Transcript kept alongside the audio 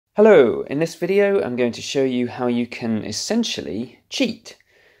Hello, in this video I'm going to show you how you can essentially cheat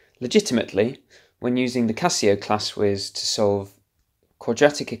legitimately when using the Casio Classwiz to solve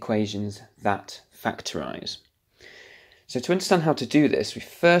quadratic equations that factorise. So to understand how to do this, we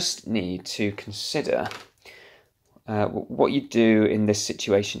first need to consider what you do in this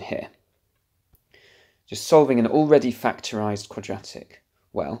situation here. Just solving an already factorised quadratic.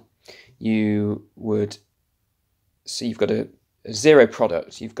 Well, you've got a zero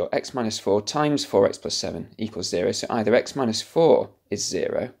product. You've got x minus 4 times 4x plus 7 equals 0. So either x minus 4 is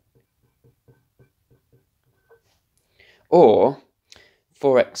 0 or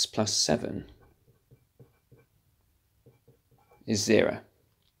 4x plus 7 is 0.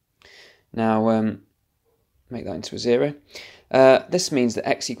 Now make that into a 0. This means that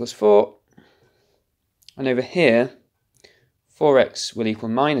x equals 4, and over here 4x will equal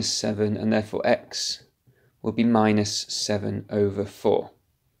minus 7, and therefore x will be minus 7 over 4.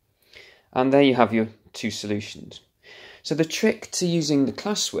 And there you have your two solutions. So the trick to using the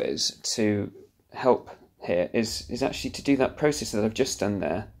Classwiz to help here is actually to do that process that I've just done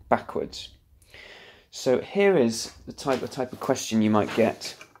there backwards. So here is the type of question you might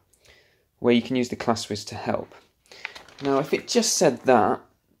get where you can use the Classwiz to help. Now if it just said that,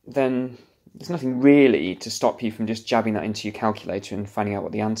 then there's nothing really to stop you from just jabbing that into your calculator and finding out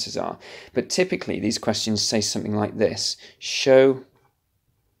what the answers are. But typically these questions say something like this: show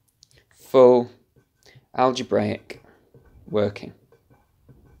full algebraic working.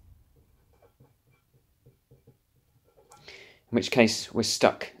 In which case we're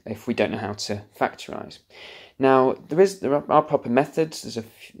stuck if we don't know how to factorise. Now there are proper methods. There's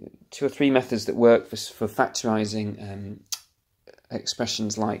two or three methods that work for factorising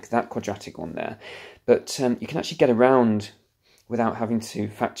expressions like that quadratic one there, but you can actually get around without having to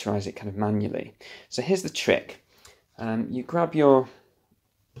factorise it kind of manually. So here's the trick. You grab your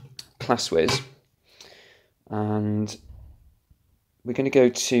Classwiz and we're going to go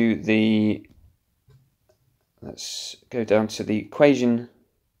to let's go down to the equation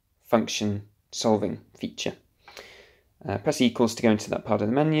function solving feature. Press equals to go into that part of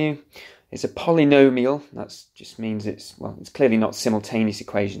the menu. It's a polynomial. That just means it's clearly not simultaneous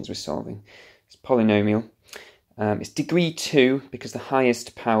equations we're solving. It's polynomial. It's degree 2 because the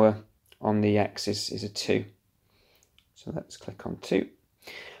highest power on the x is a 2. So let's click on 2.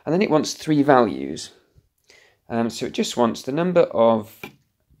 And then it wants 3 values. So it just wants the number of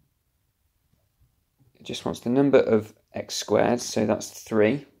x squared, so that's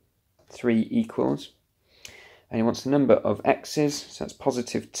 3. 3 equals. And it wants the number of x's, so that's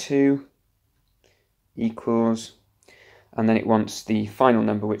positive 2 equals, and then it wants the final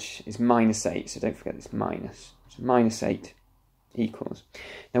number, which is minus 8, so don't forget this minus. So minus 8 equals.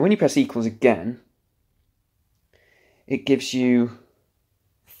 Now when you press equals again, it gives you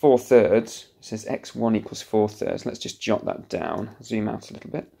 4/3. It says x1 equals 4/3. Let's just jot that down. I'll zoom out a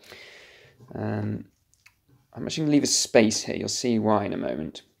little bit. I'm actually going to leave a space here. You'll see why in a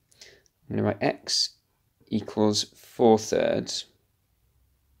moment. I'm going to write x equals 4/3.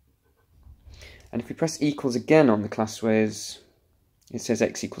 And if we press equals again on the Classwiz, it says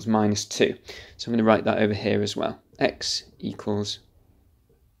x equals minus 2. So I'm going to write that over here as well. X equals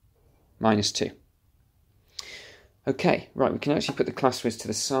minus 2. Okay, right, we can actually put the Classwiz to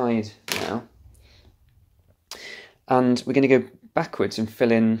the side now. And we're going to go backwards and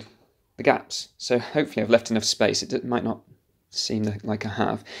fill in the gaps. So hopefully I've left enough space. It might not seem like I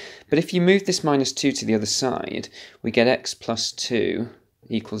have. But if you move this minus 2 to the other side, we get x plus 2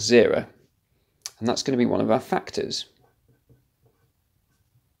 equals 0. And that's going to be one of our factors.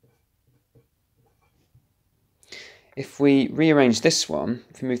 If we rearrange this one,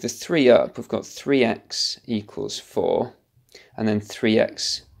 if we move the 3 up, we've got 3x equals 4, and then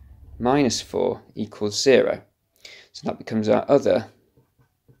 3x minus 4 equals 0. So that becomes our other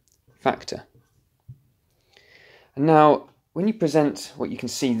factor. And now, when you present what you can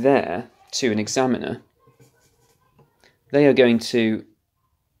see there to an examiner, they are going to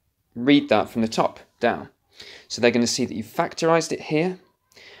read that from the top down. So they're going to see that you've factorised it here,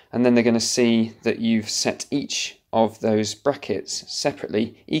 and then they're going to see that you've set each of those brackets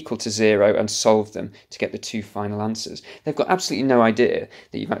separately equal to 0 and solved them to get the two final answers. They've got absolutely no idea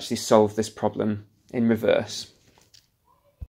that you've actually solved this problem in reverse.